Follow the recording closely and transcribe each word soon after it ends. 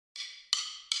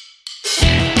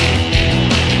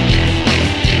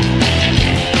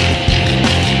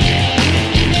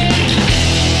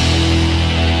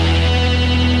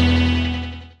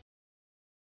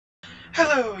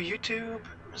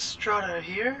Strata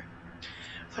here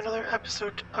with another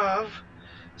episode of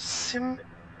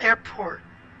SimAirport.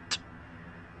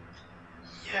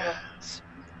 Yes.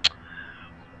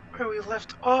 Where we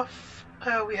left off,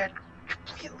 we had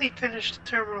completely finished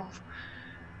the terminal,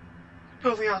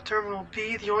 building out Terminal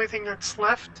B. The only thing that's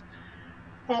left,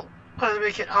 well, to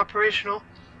make it operational,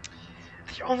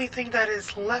 the only thing that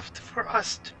is left for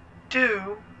us to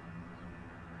do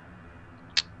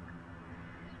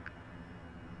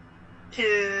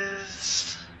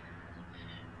is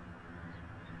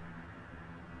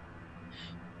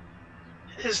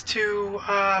to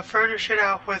furnish it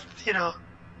out with,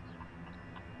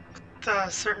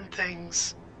 certain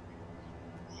things,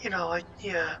 like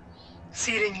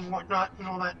seating and whatnot and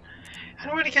all that. And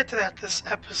we're going to get to that this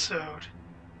episode.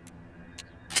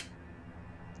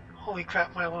 Holy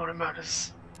crap, my load amount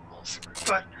is awesome.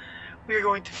 But we're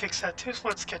going to fix that too, so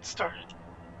let's get started.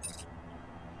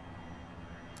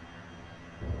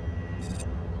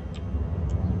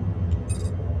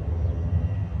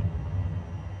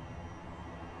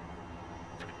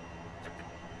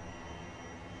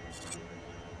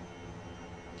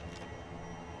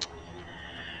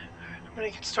 I'm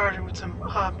going to get started with some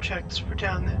objects for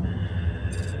down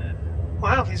there.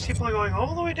 Wow, these people are going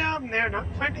all the way down there, not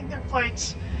finding their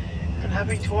flights, and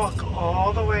having to walk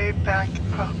all the way back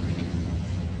up.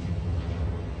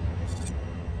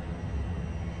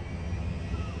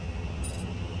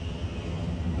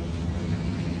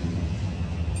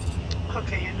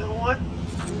 Okay, you know what?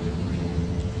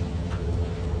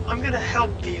 I'm going to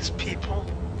help these people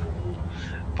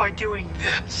by doing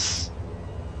this.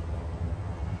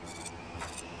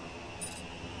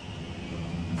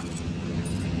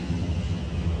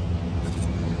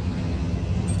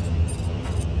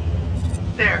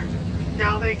 There.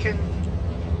 Now they can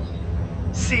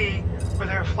see where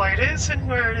their flight is and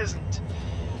where it isn't.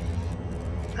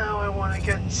 Now I want to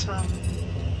get some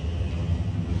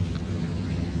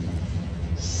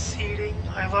seating.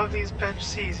 I love these bench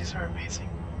seats. These are amazing.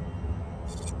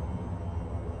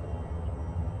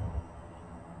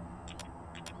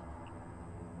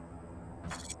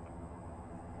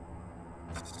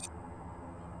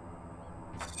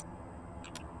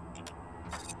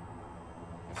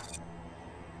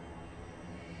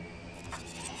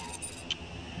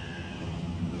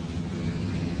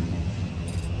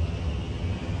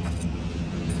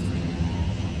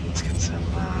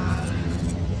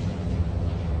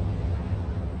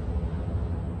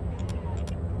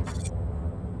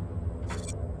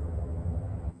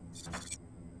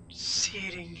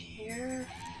 Seating here.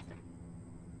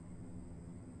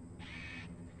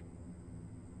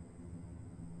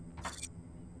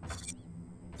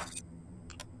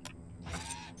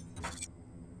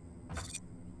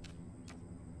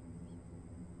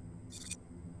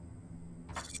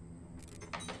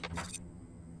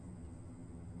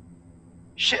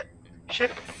 Shit.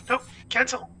 Nope.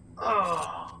 Cancel.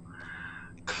 Oh.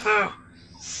 Close.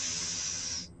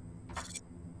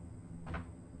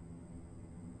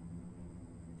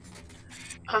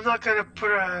 I'm not gonna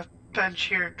put a bench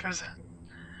here because,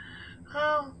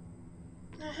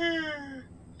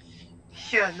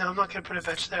 yeah, no, I'm not gonna put a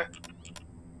bench there.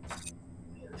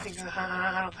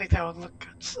 I don't think that would look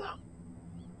good, so.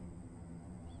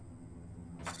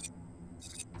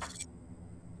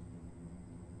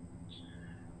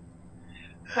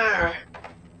 Alright.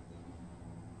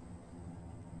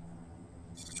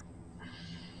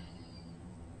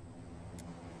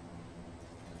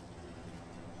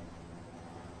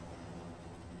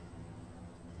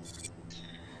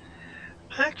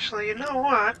 Actually, you know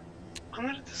what? I'm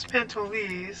going to dismantle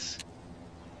these.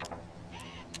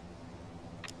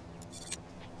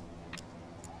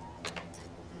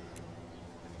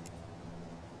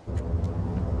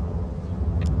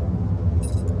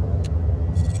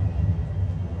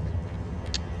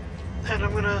 And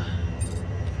I'm going to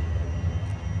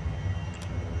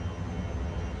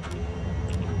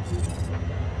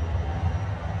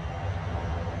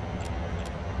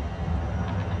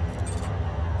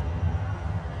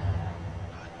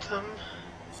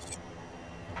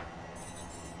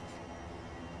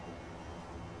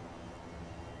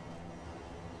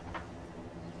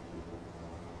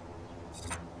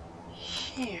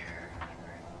here.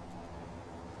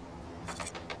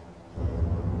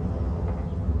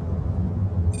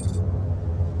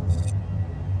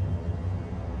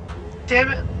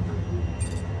 Damn it.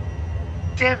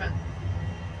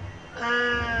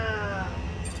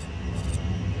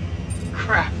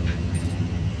 Crap.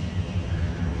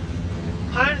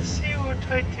 Let's see what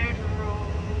I did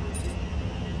wrong.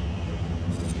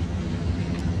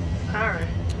 Alright.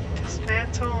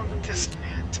 Dismantle and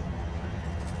dismantle.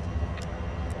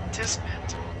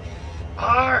 Dismantle.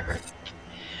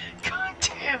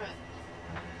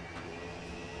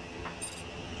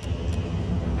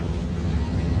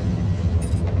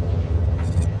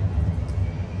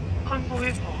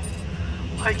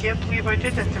 can't believe I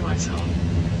did that to myself.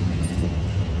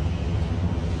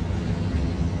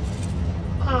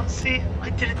 Oh, see,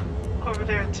 I did it over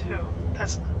there too.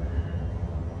 That's...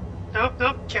 Nope,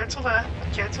 nope, cancel that,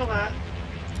 cancel that.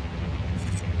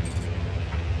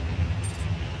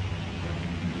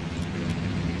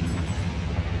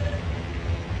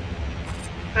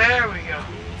 There we go.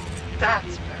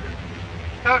 That's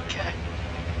better. Okay.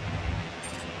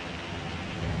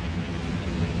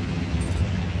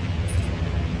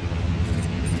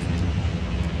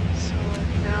 So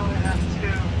now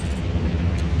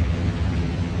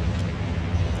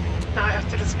I have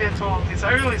to dismantle all these.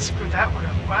 I really screwed that one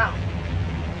up. Wow.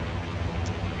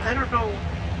 I don't know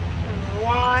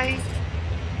why.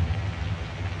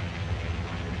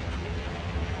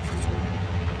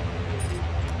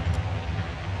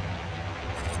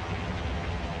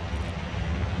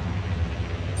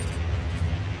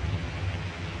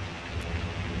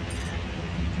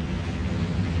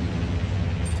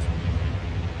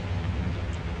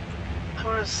 I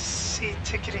want to see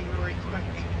ticketing really quick.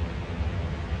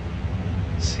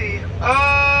 See,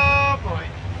 oh boy.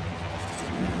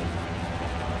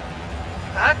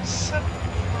 That's a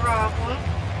problem.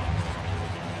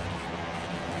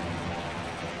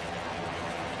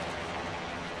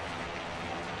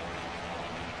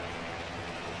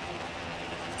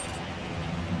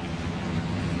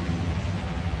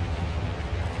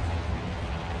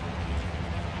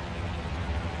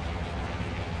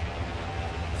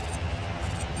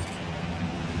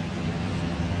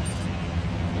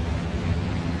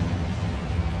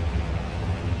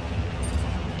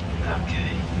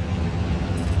 Okay.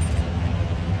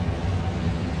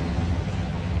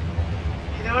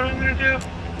 You know what I'm gonna do?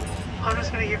 I'm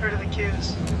just gonna get rid of the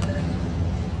queues.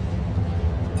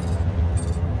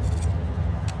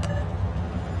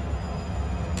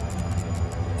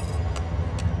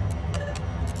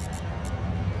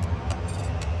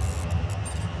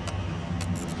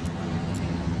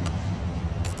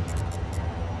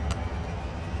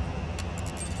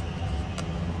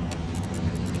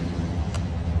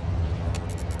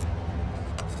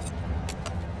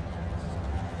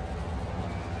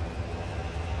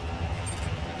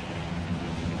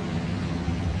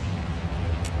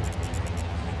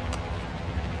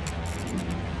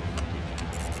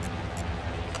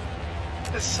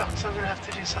 This sucks, I'm gonna have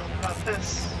to do something about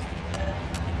this.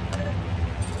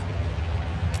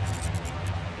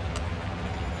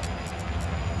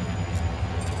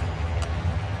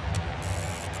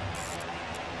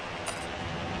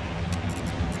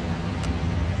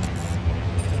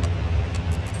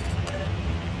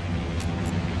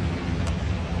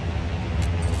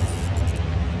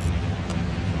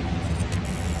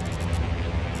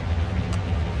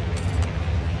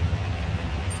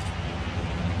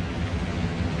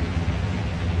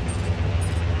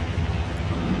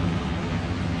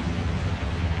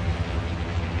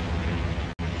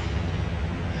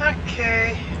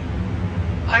 Okay,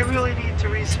 I really need to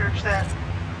research that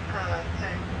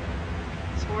thing.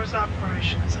 So where's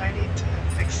operations? I need to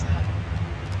fix that.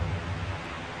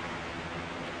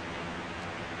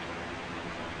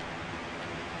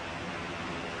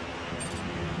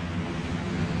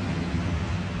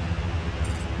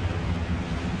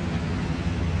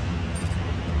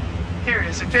 Here it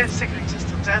is, advanced ticketing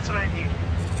systems, that's what I need.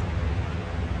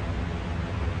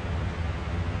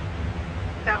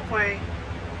 That way,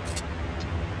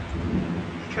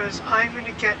 because I'm going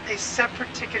to get a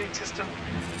separate ticketing system.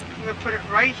 I'm going to put it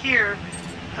right here,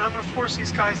 and I'm going to force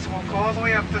these guys to walk all the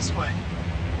way up this way.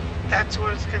 That's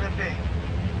what it's going to be.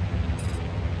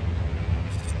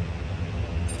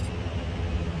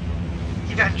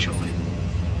 Eventually.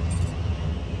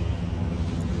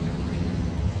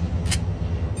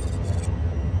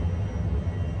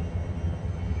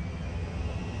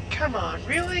 Come on,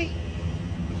 really?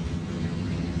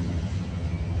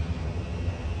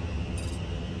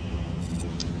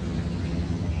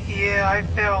 Yeah, I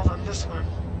failed on this one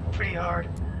pretty hard.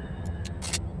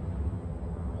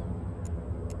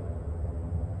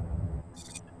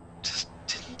 Just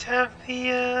didn't have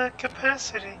the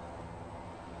capacity.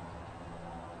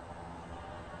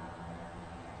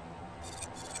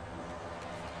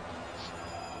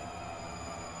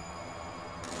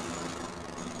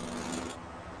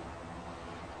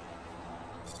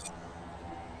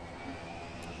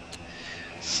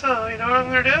 So, you know what I'm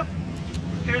gonna do?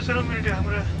 Here's what I'm gonna do. I'm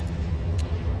gonna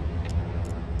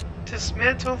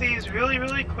dismantle these really,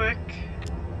 really quick,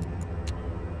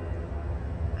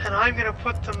 and I'm gonna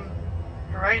put them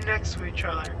right next to each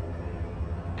other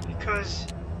because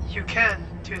you can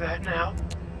do that now.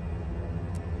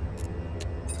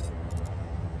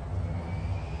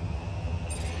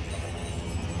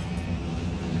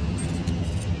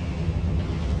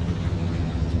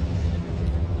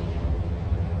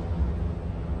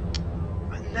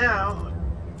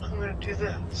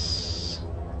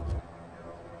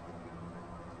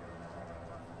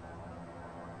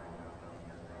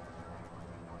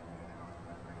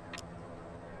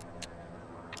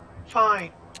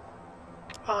 Fine.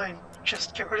 Fine.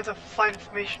 Just get rid of the flight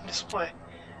information display.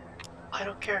 I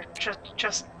don't care.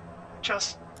 Just.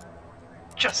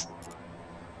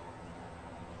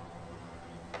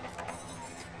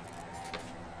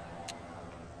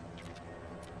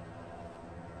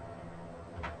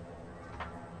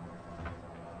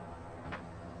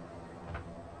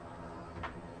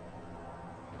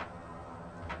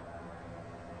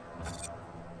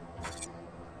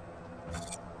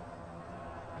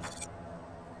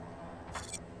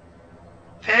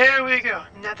 There we go.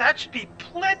 Now that should be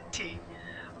plenty,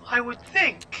 I would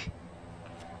think.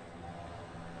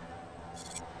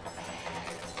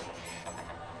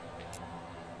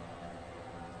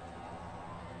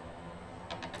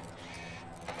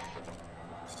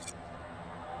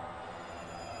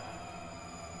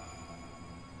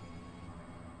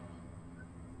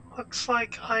 Looks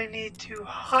like I need to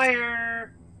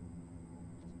hire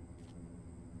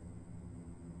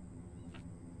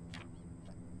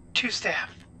 2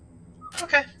 staff.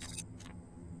 Okay.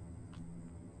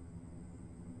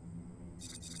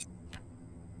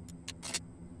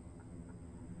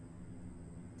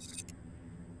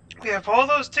 We have all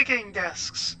those ticketing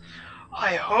desks.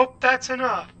 I hope that's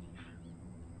enough.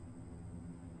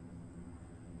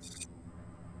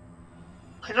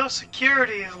 I know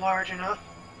security is large enough.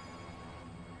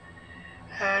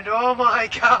 And oh my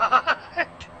god!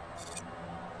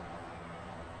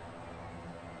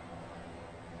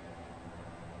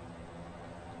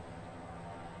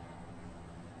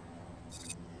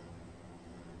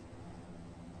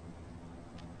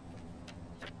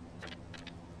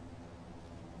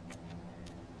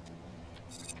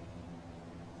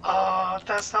 Oh,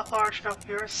 that's not large enough.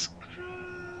 You're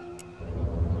screwed.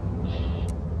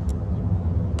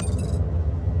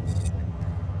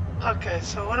 Okay,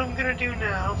 so what I'm gonna do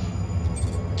now.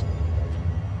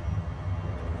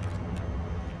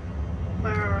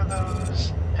 Where are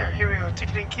those? There, here we go.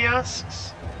 Ticketing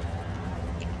kiosks.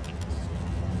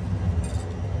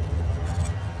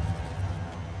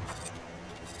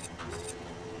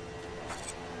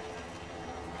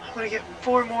 I'm gonna get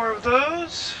 4 more of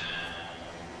those.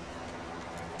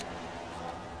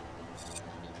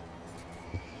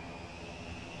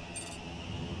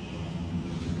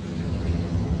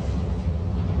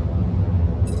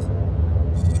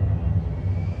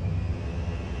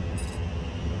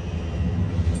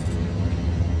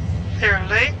 They're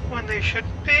late when they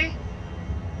shouldn't be.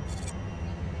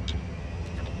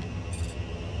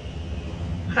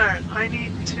 Alright, I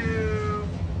need to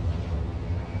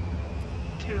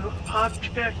do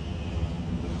objects,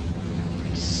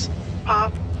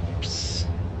 ops,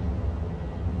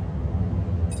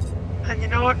 and you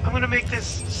know what? I'm going to make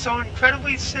this so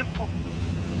incredibly simple.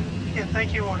 Yeah,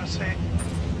 thank you, autosave.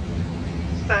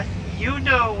 So that you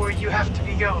know where you have to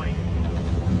be going.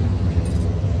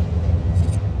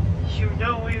 You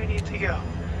know where you need to go.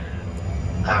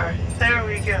 Alright, there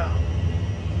we go.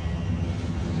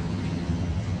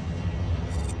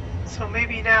 So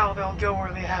maybe now they'll go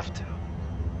where they have to.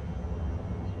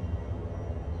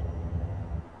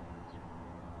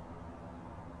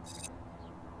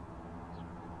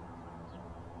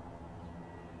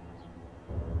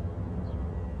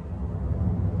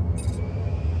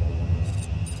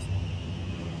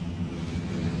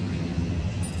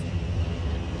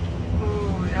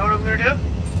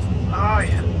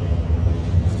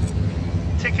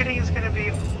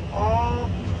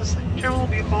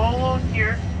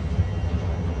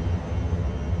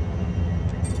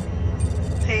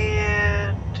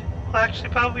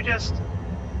 Probably just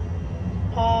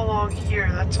all along here.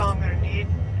 That's all I'm going to need.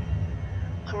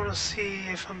 I want to see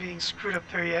if I'm being screwed up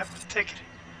there yet with ticketing.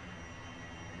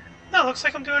 No, looks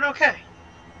like I'm doing okay.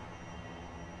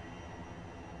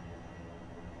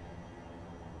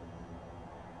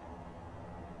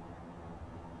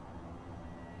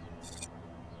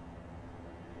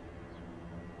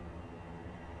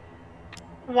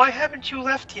 Why haven't you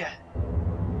left yet?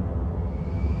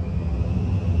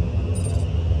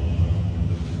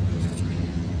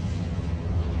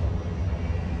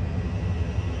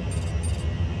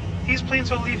 These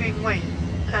planes are leaving late,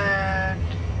 and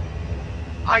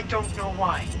I don't know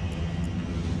why.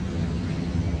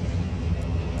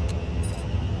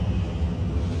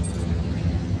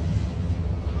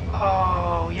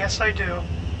 Oh, yes I do.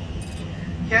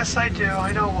 Yes I do,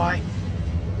 I know why.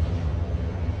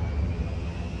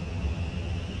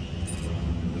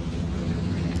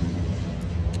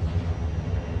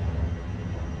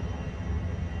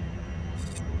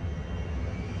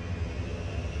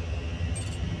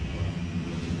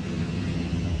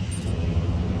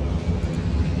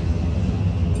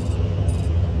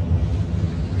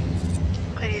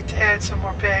 to add some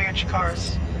more baggage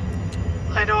cars.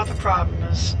 I know what the problem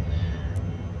is.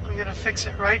 I'm gonna fix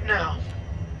it right now.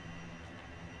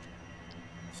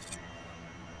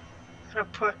 I'm gonna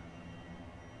put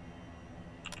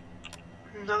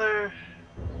another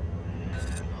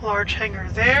large hangar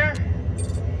there.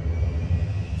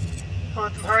 I'll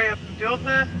let them hurry up and build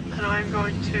that, and I'm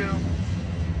going to...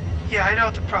 Yeah, I know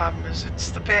what the problem is.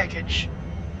 It's the baggage.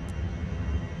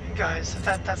 Guys,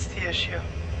 that's the issue.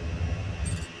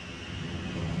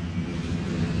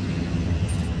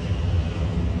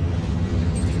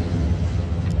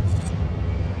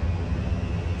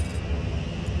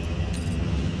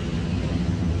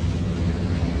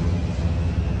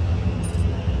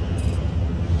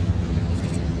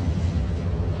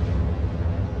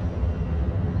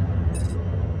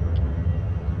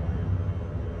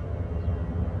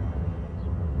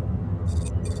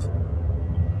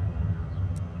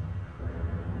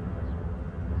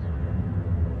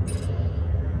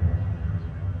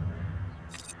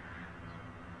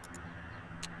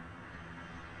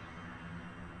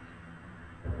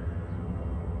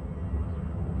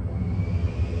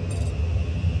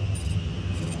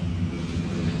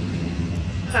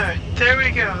 Alright, there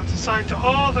we go. It's assigned to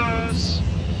all those.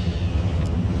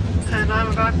 And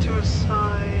I'm about to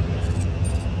assign...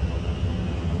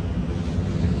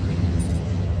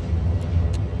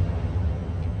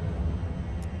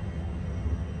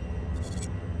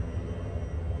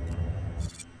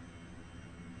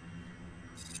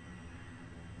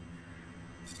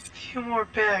 a few more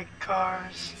bag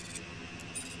cars.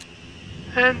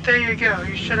 And there you go.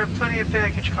 You should have plenty of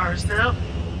baggage cars now.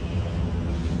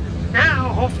 Now,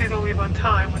 hopefully they'll leave on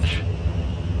time, which...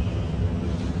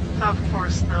 Of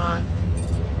course not.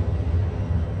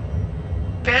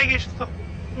 Baggage load...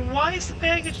 Why is the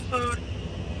baggage load...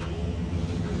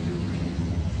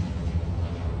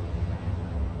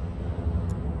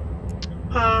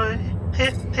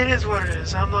 It is what it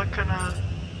is. I'm not gonna...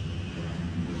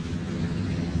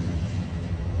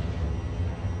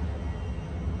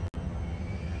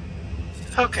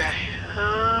 Okay,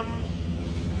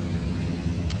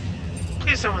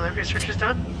 please tell me that research is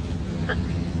done.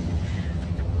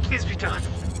 Please be done.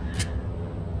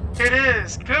 It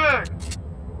is! Good!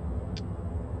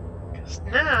 Because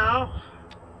now...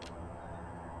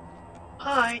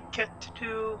 I get to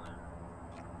do...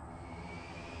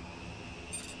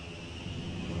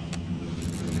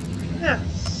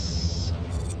 this.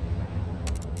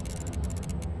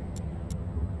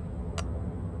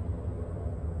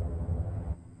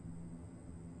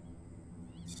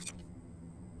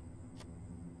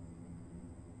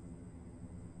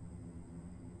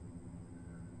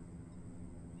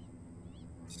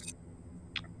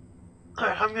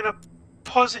 Alright, I'm gonna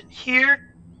pause it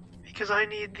here because I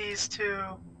need these to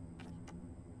go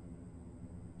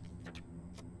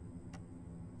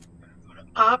to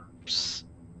ops.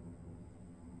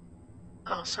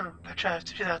 Oh, son of a bitch, I have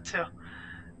to do that too.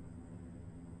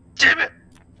 Damn it!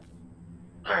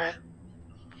 Alright.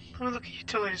 Let me look at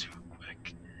utilities real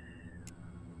quick.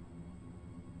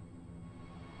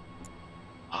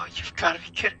 Oh, you've got to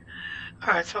be kidding.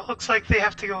 Alright, so it looks like they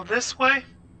have to go this way.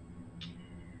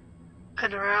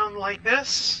 And around like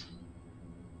this.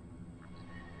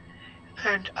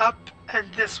 And up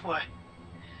and this way.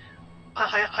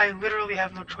 I literally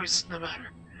have no choice in the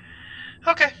matter.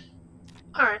 Okay.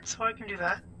 Alright, so I can do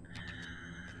that.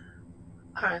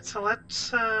 Alright, so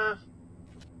let's,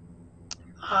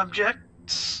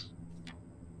 objects,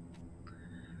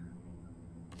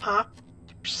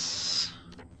 ops,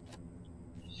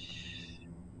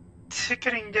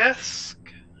 ticketing desk,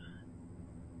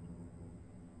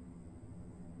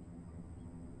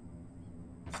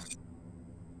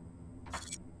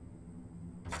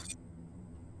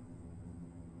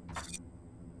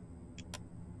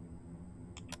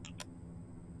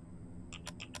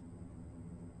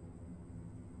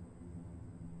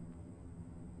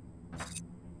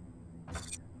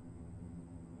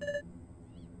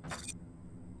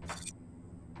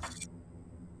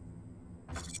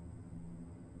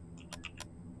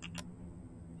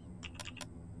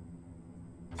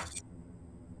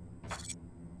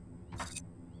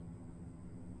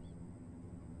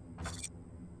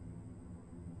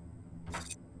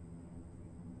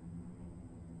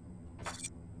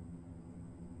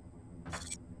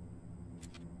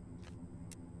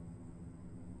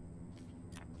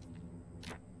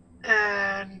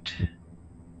 and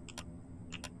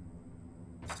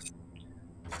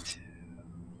 2,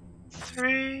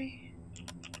 3,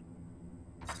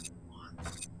 1,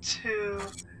 2,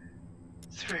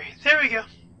 3. There we go.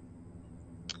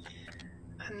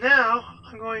 And now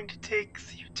I'm going to take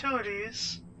the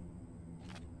utilities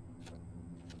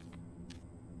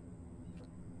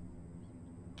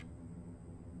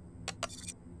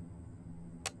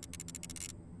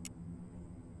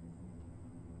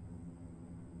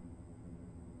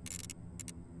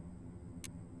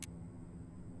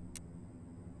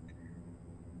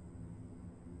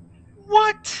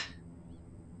What?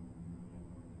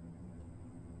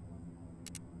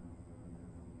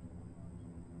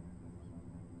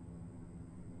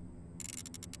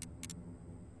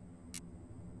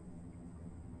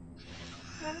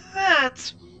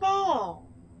 That's bull.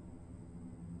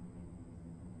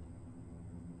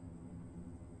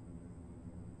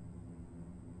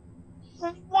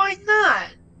 Why not?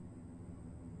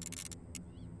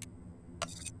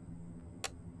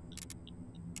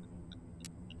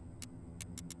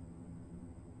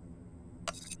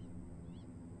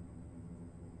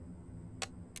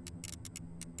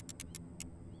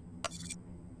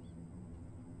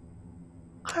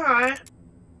 Alright.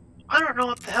 I don't know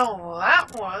what the hell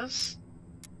that was.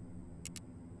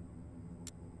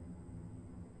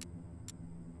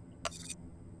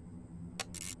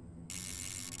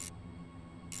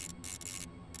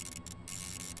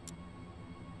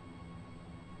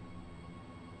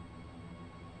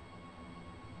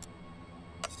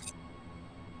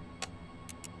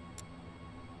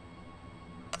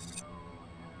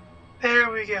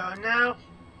 There we go. Now,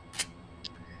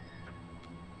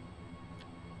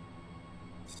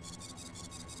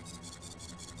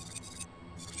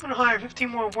 I'm gonna hire 15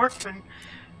 more workmen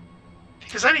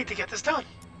because I need to get this done.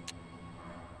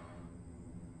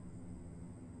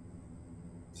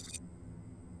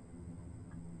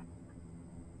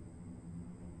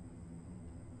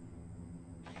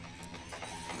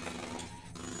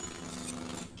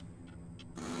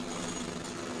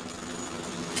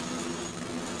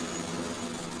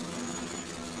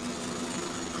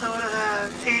 I want to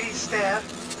have 80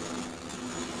 staff.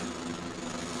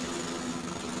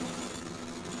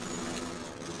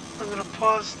 I'm going to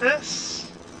pause this.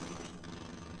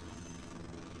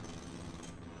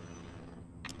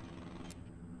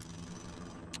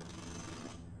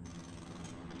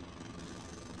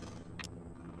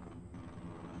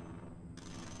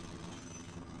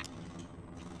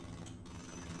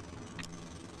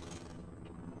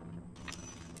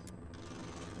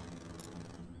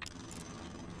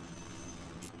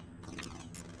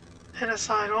 And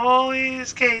assign all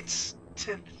these gates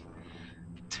to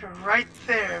right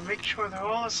there. Make sure they're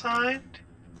all assigned.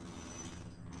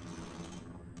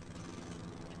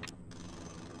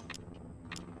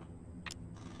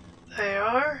 They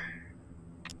are.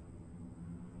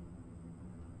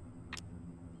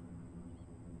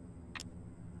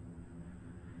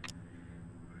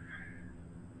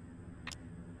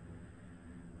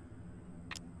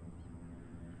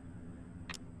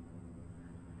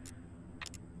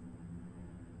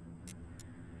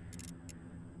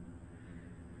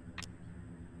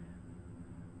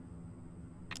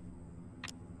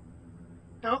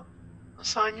 Nope.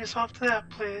 Assign yourself to that,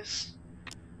 please.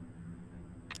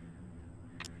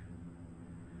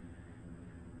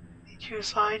 Need you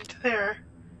assigned to there.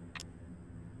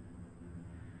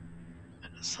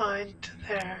 And assigned to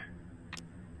there.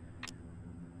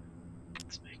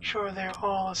 Let's make sure they're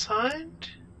all assigned.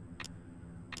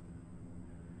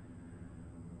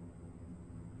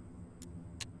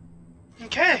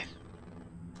 Okay.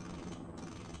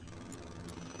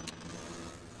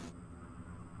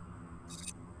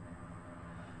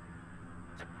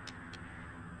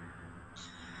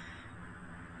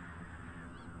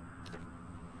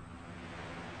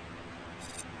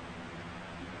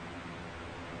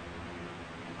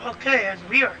 Okay, and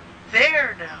we are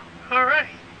there now. Alright.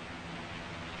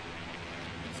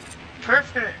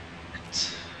 Perfect.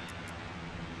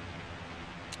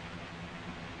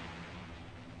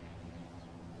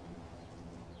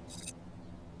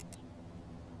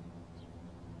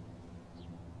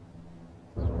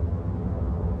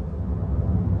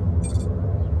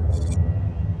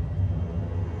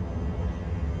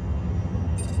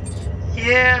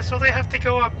 Yeah, so they have to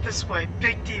go up this way.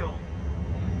 Big deal.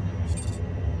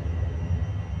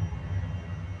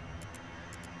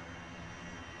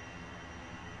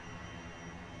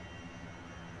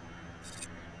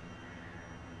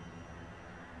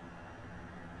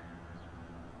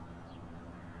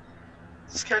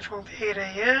 Scheduled 8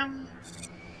 a.m.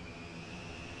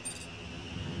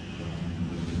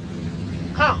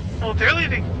 Oh, well, they're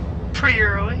leaving pretty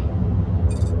early.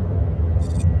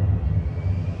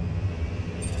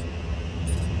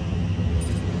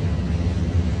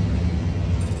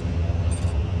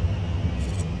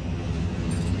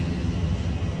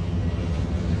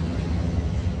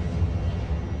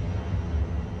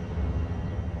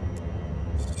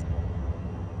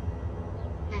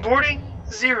 Boarding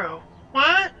 0.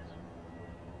 What?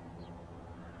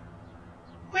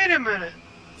 Wait a minute.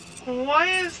 Why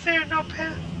is there no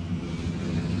path?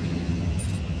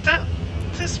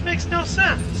 This makes no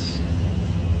sense.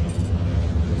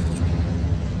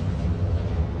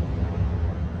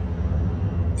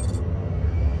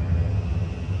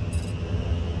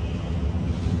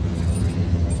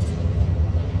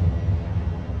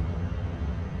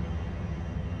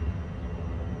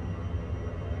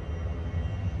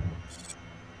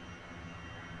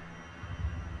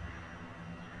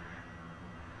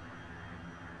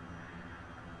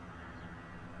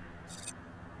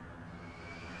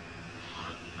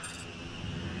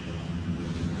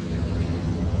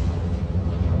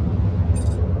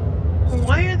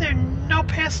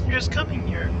 passengers coming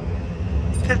here.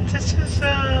 This is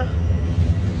a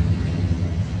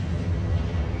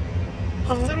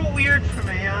little weird for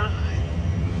me.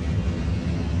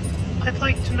 I'd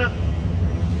like to know.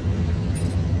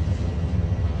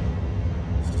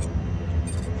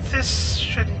 This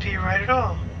shouldn't be right at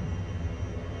all.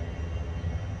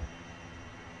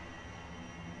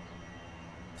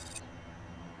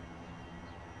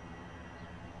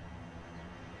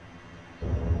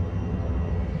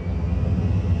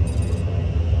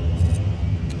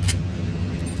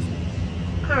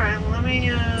 Alright, let me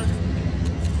at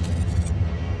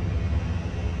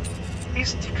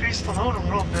least decrease the load a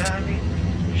little bit. I mean,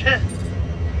 shit.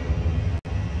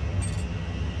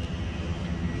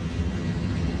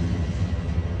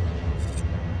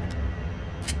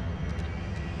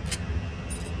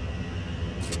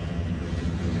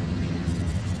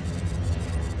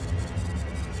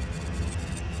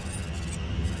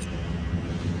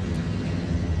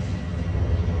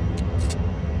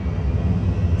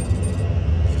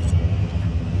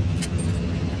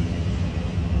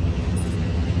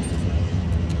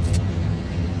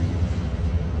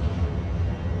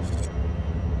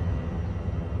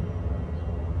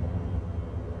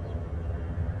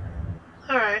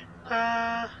 Alright,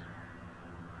 I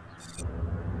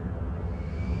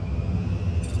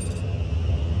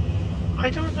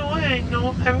don't know why I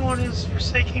know everyone is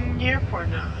forsaking the airport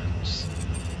now.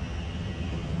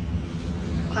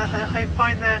 I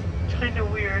find that kind of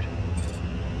weird.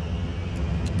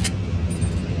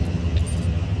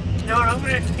 You know what, I'm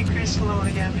going to increase the load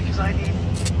again because I need...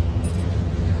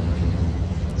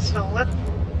 So let's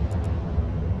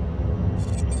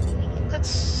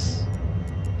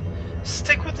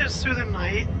stick with this through the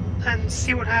night and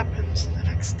see what happens the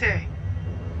next day.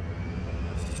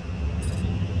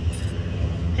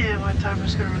 Yeah, my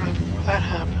timer's gonna run out before that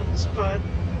happens, but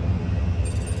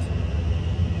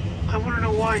I want to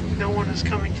know why no one is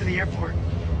coming to the airport.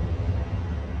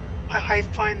 I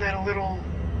find that a little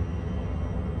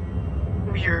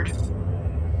weird.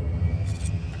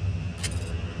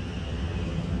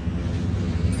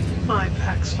 My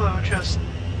pack's flow just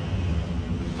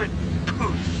went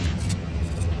poof.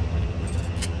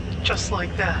 Just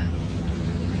like that.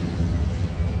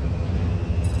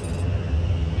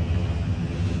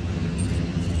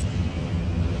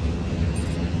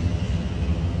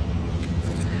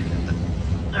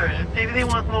 Alright, maybe they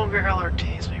want longer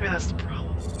LRTs, maybe that's the problem.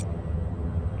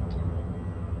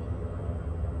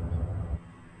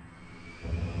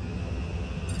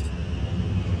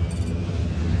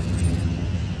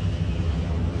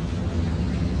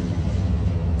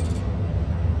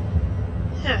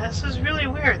 Yeah, this is really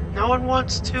weird. No one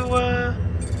wants to,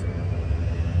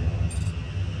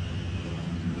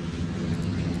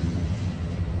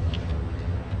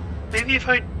 maybe if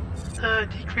I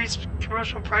decrease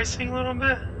commercial pricing a little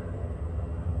bit?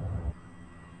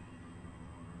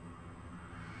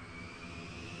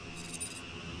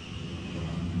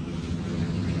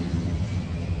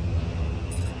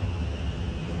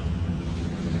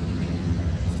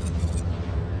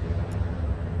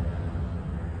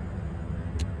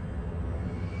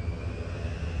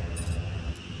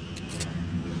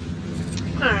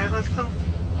 Alright,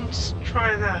 let's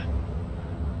try that.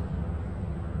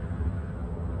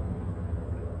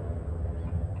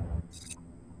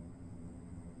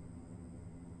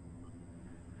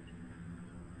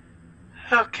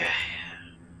 Okay.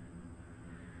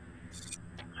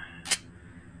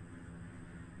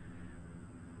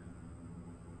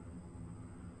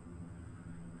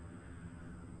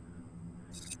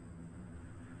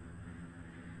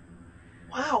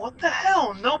 Wow, what the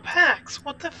hell? No packs.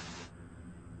 What the f...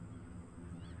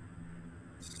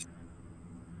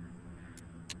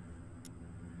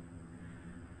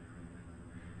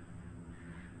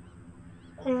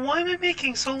 Why am I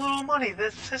making so little money?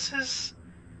 This is...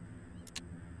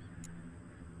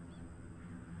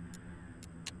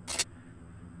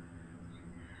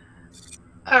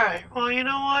 Alright, well, you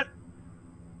know what?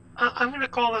 I'm gonna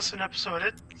call this an episode.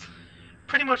 It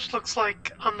pretty much looks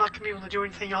like I'm not gonna be able to do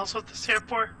anything else with this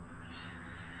airport.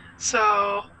 So,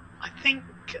 I think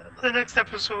the next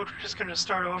episode we're just gonna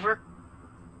start over.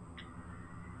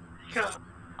 Yeah,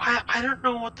 I don't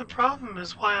know what the problem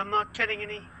is, why I'm not getting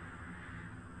any...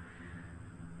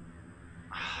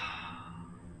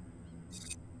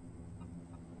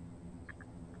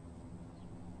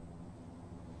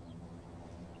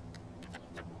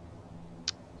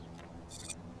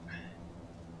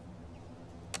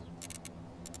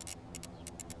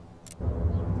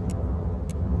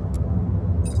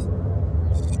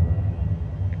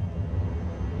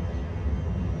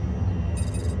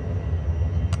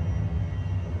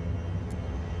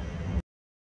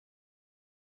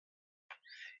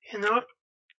 You know what?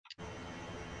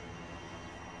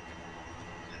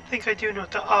 I think I do know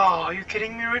the. Oh, are you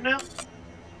kidding me right now?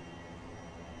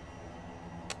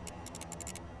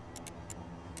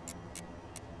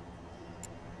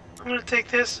 I'm gonna take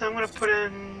this and I'm gonna put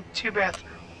in 2 bathrooms.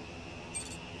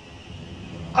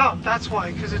 Oh, that's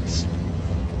why, because it's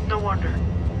no wonder.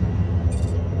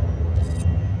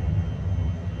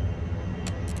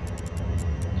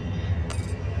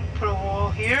 Put a wall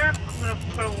here. I'm gonna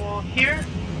put a wall here.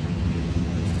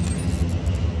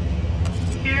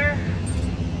 Here.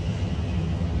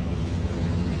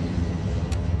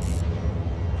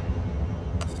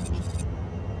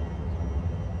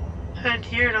 And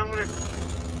here, and I'm gonna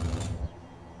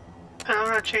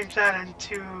change that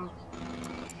into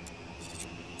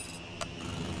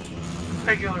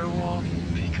regular wall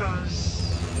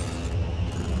because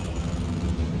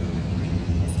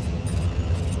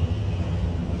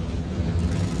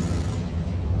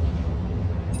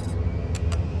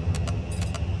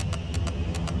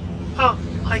oh,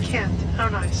 I can't. How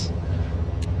nice.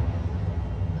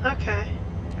 Okay.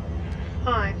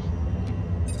 Fine.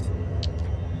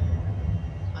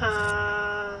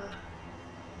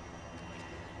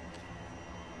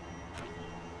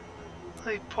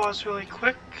 Let me pause really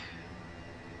quick.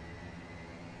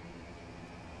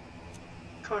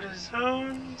 Go to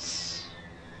zones.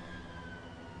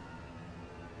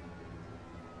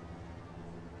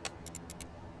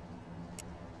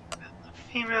 The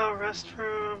female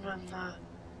restroom and the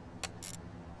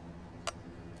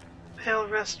male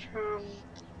restroom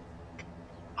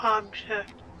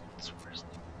object. Where's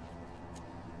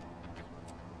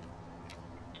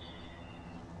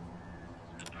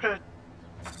put a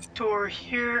door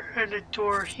here and a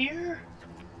door here.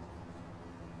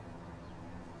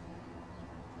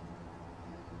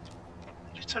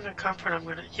 It's under comfort. I'm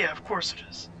gonna. Yeah, of course it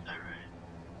is. All right.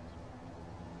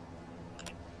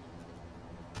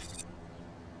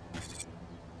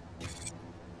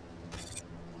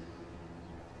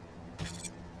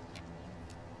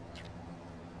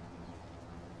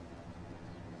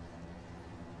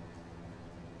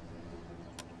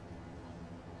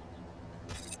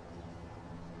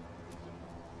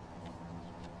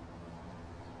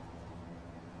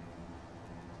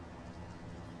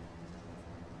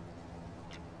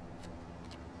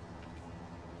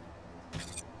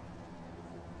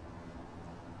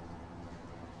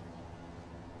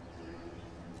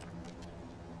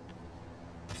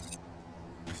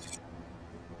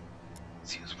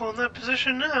 It's useful in that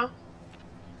position now.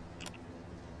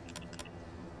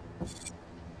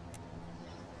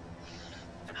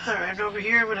 Alright, over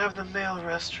here I'm gonna have the male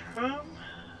restroom.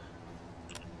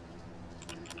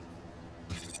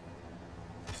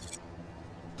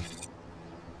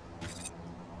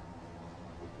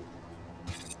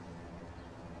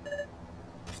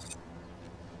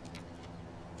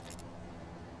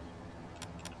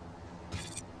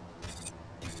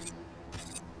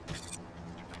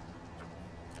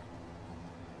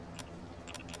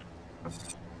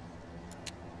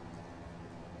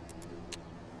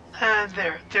 And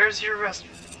there's your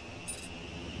restroom.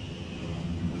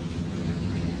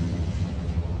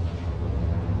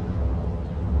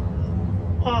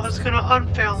 Oh, it's gonna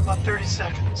unfail in about 30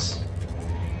 seconds.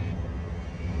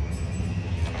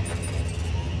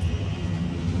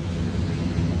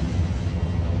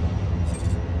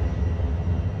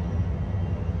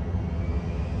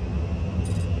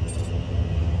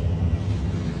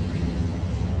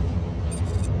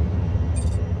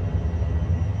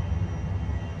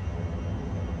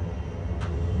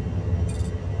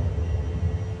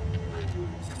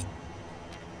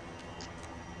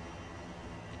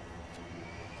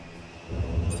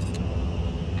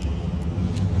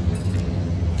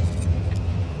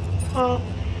 Oh.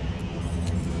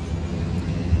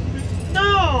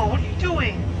 No! What are you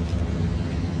doing?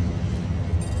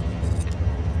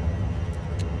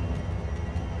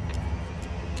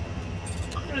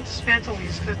 I'm gonna dismantle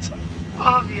these because it's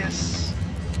obvious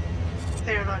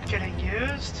they are not getting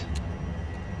used.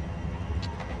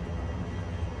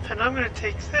 And I'm gonna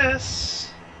take this.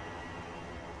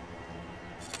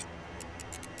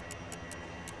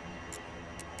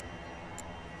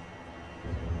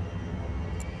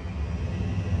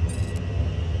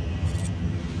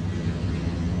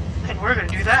 We're gonna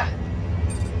do that.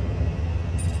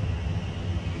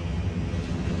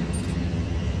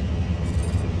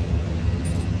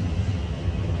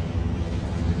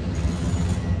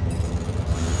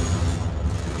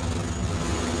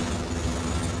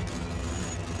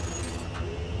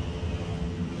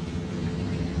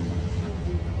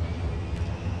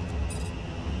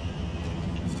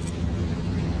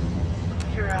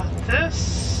 Figure out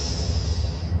this.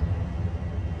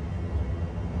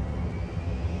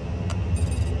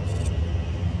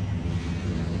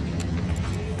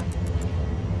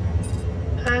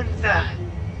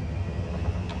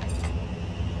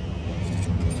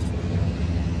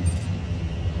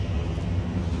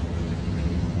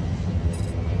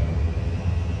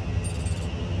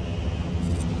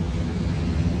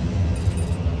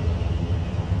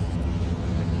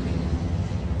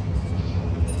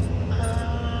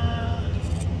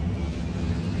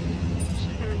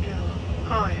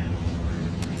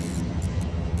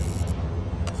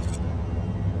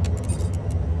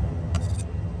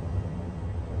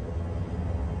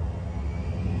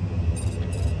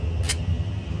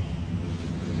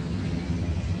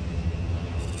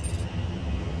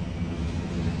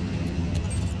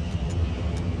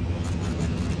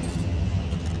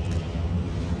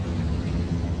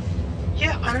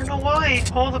 Yeah, I don't know why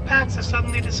all the packs have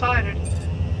suddenly decided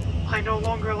I no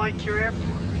longer like your airport.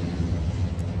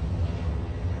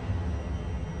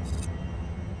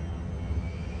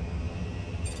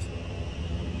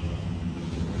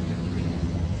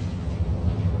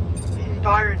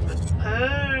 Environment.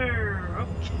 Oh,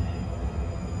 okay.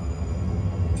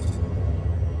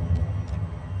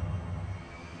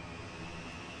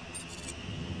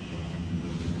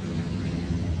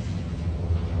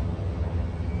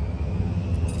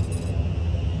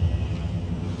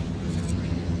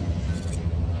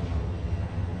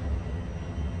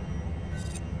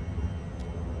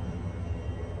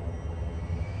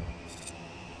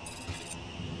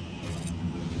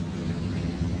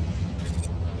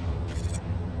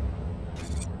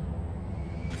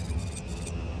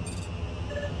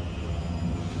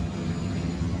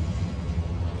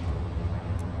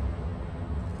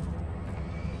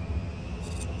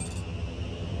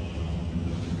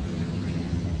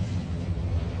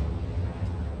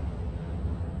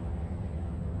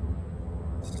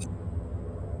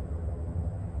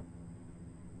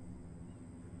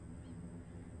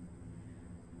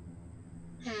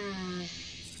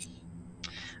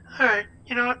 Alright,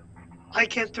 you know what? I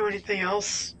can't do anything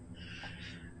else.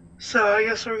 So I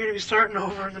guess we're gonna be starting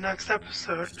over in the next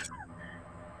episode.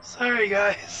 Sorry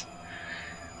guys.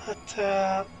 But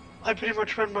I pretty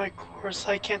much run my course.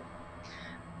 I can't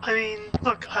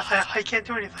look, I can't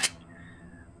do anything.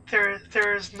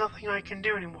 There is nothing I can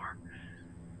do anymore.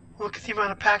 Look at the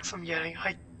amount of packs I'm getting.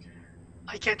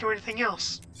 I can't do anything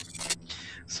else.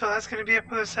 So that's gonna be it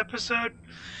for this episode.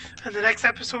 And the next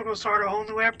episode we'll start a whole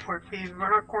new airport. We've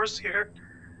run our course here.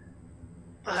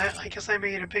 I guess I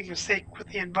made a big mistake with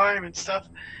the environment stuff.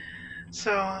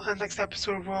 So the next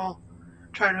episode we'll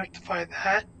try to rectify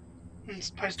that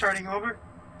by starting over.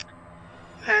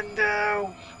 And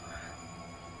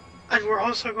we're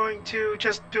also going to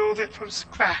just build it from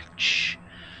scratch.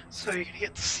 So you're gonna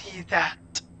get to see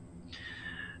that.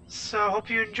 So I hope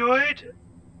you enjoyed.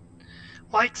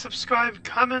 Like, subscribe,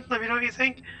 comment, let me know what you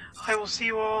think. I will see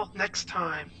you all next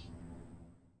time.